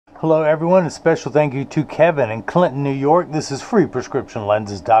Hello everyone, a special thank you to Kevin in Clinton, New York. This is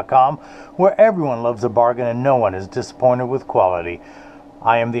freeprescriptionlenses.com, where everyone loves a bargain and no one is disappointed with quality.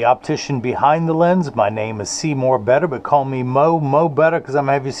 I am the optician behind the lens. My name is See More Better, but call me Mo Better, because I'm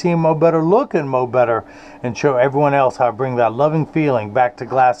going to have you see Mo Better looking Mo Better and show everyone else how I bring that loving feeling back to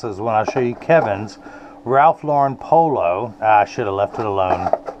glasses when I show you Kevin's Ralph Lauren Polo. I should have left it alone.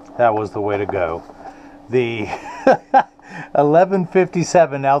 That was the way to go. The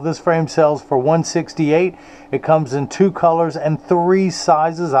 1157. Now this frame sells for $168. It comes in 2 colors and 3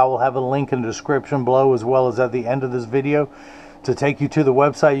 sizes. I will have a link in the description below as well as at the end of this video to take you to the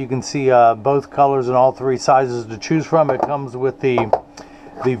website. You can see both colors and all 3 sizes to choose from. It comes with the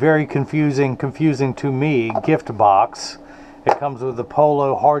very confusing to me gift box. It comes with the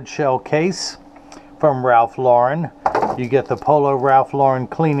Polo hard shell case from Ralph Lauren. You get the Polo Ralph Lauren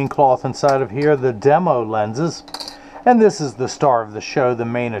cleaning cloth inside of here, the demo lenses. And this is the star of the show, the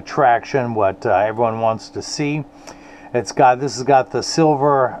main attraction, what everyone wants to see. This has got the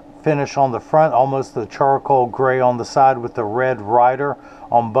silver finish on the front, almost the charcoal gray on the side with the red rider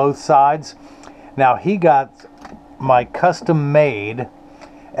on both sides. Now he got my custom made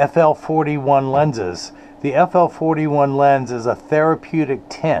FL-41 lenses. The FL-41 lens is a therapeutic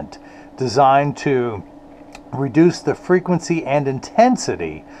tint designed to reduce the frequency and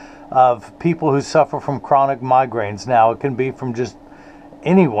intensity of people who suffer from chronic migraines. Now it can be from just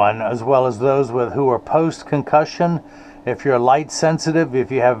anyone, as well as those who are post-concussion. If you're light sensitive, if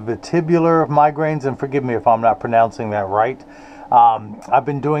you have vestibular migraines, and forgive me if I'm not pronouncing that right. I've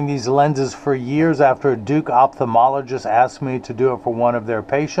been doing these lenses for years after a Duke ophthalmologist asked me to do it for one of their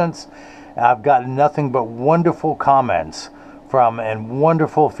patients. I've gotten nothing but wonderful comments from and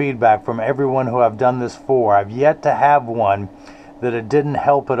wonderful feedback from everyone who I've done this for. I've yet to have one that it didn't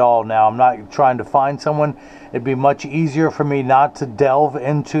help at all. Now, I'm not trying to find someone. It'd be much easier for me not to delve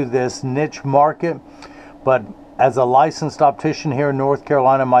into this niche market, but as a licensed optician here in North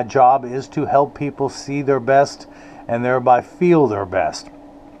Carolina, my job is to help people see their best and thereby feel their best.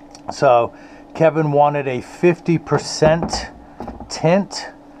 So Kevin wanted a 50% tint.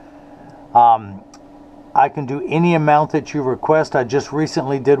 I can do any amount that you request. I just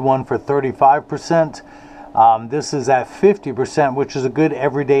recently did one for 35%. This is at 50%, which is a good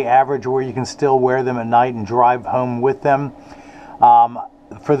everyday average where you can still wear them at night and drive home with them.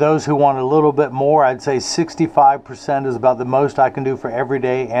 For those who want a little bit more, I'd say 65% is about the most I can do for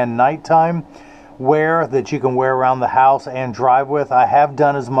everyday and nighttime wear that you can wear around the house and drive with. I have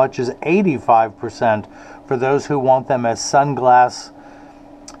done as much as 85% for those who want them as sunglass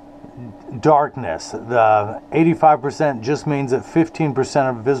darkness. The 85% just means that 15%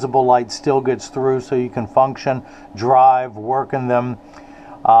 of visible light still gets through, so you can function, drive, work in them,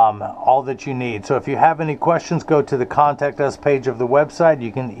 all that you need. So if you have any questions, go to the contact us page of the website.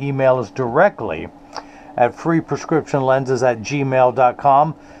 You can email us directly at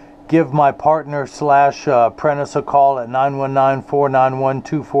freeprescriptionlenses@gmail.com. Give my partner / apprentice a call at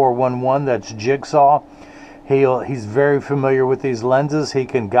 919-491-2411. That's Jigsaw. He's very familiar with these lenses. He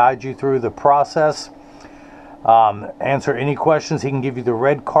can guide you through the process, answer any questions. He can give you the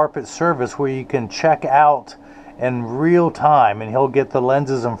red carpet service where you can check out in real time, and he'll get the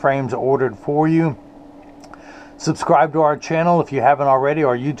lenses and frames ordered for you. Subscribe to our channel if you haven't already,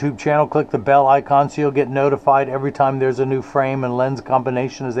 our YouTube channel. Click the bell icon so you'll get notified every time there's a new frame and lens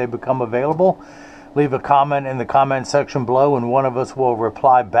combination as they become available. Leave a comment in the comment section below and one of us will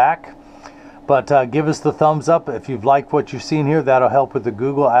reply back. But give us the thumbs up if you've liked what you've seen here. That'll help with the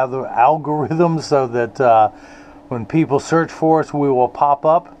Google algorithm so that when people search for us, we will pop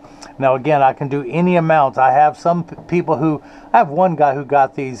up. Now again, I can do any amount. I have some people I have one guy who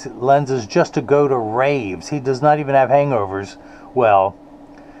got these lenses just to go to raves. He does not even have hangovers, well,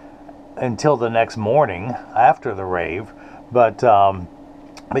 until the next morning after the rave. But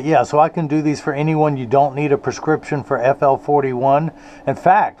yeah, so I can do these for anyone. You don't need a prescription for FL-41. In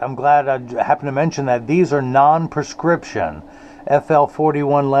fact, I'm glad I happened to mention that these are non-prescription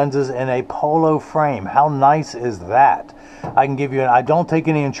FL-41 lenses in a Polo frame. How nice is that? I can give you I don't take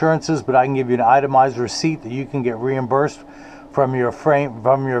any insurances, but I can give you an itemized receipt that you can get reimbursed from your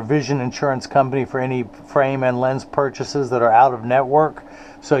vision insurance company for any frame and lens purchases that are out of network.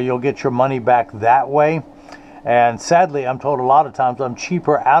 So you'll get your money back that way. And sadly, I'm told a lot of times I'm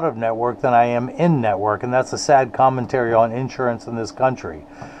cheaper out of network than I am in network, and that's a sad commentary on insurance in this country.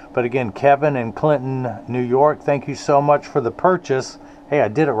 But again, Kevin in Clinton, New York, thank you so much for the purchase. Hey, I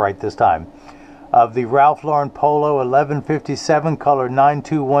did it right this time. Of the Ralph Lauren Polo 1157, color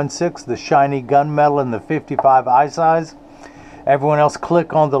 9216, the shiny gunmetal in the 55 eye size. Everyone else,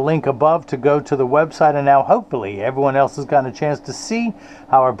 click on the link above to go to the website, and now hopefully everyone else has gotten a chance to see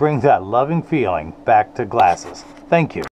how I bring that loving feeling back to glasses. Thank you.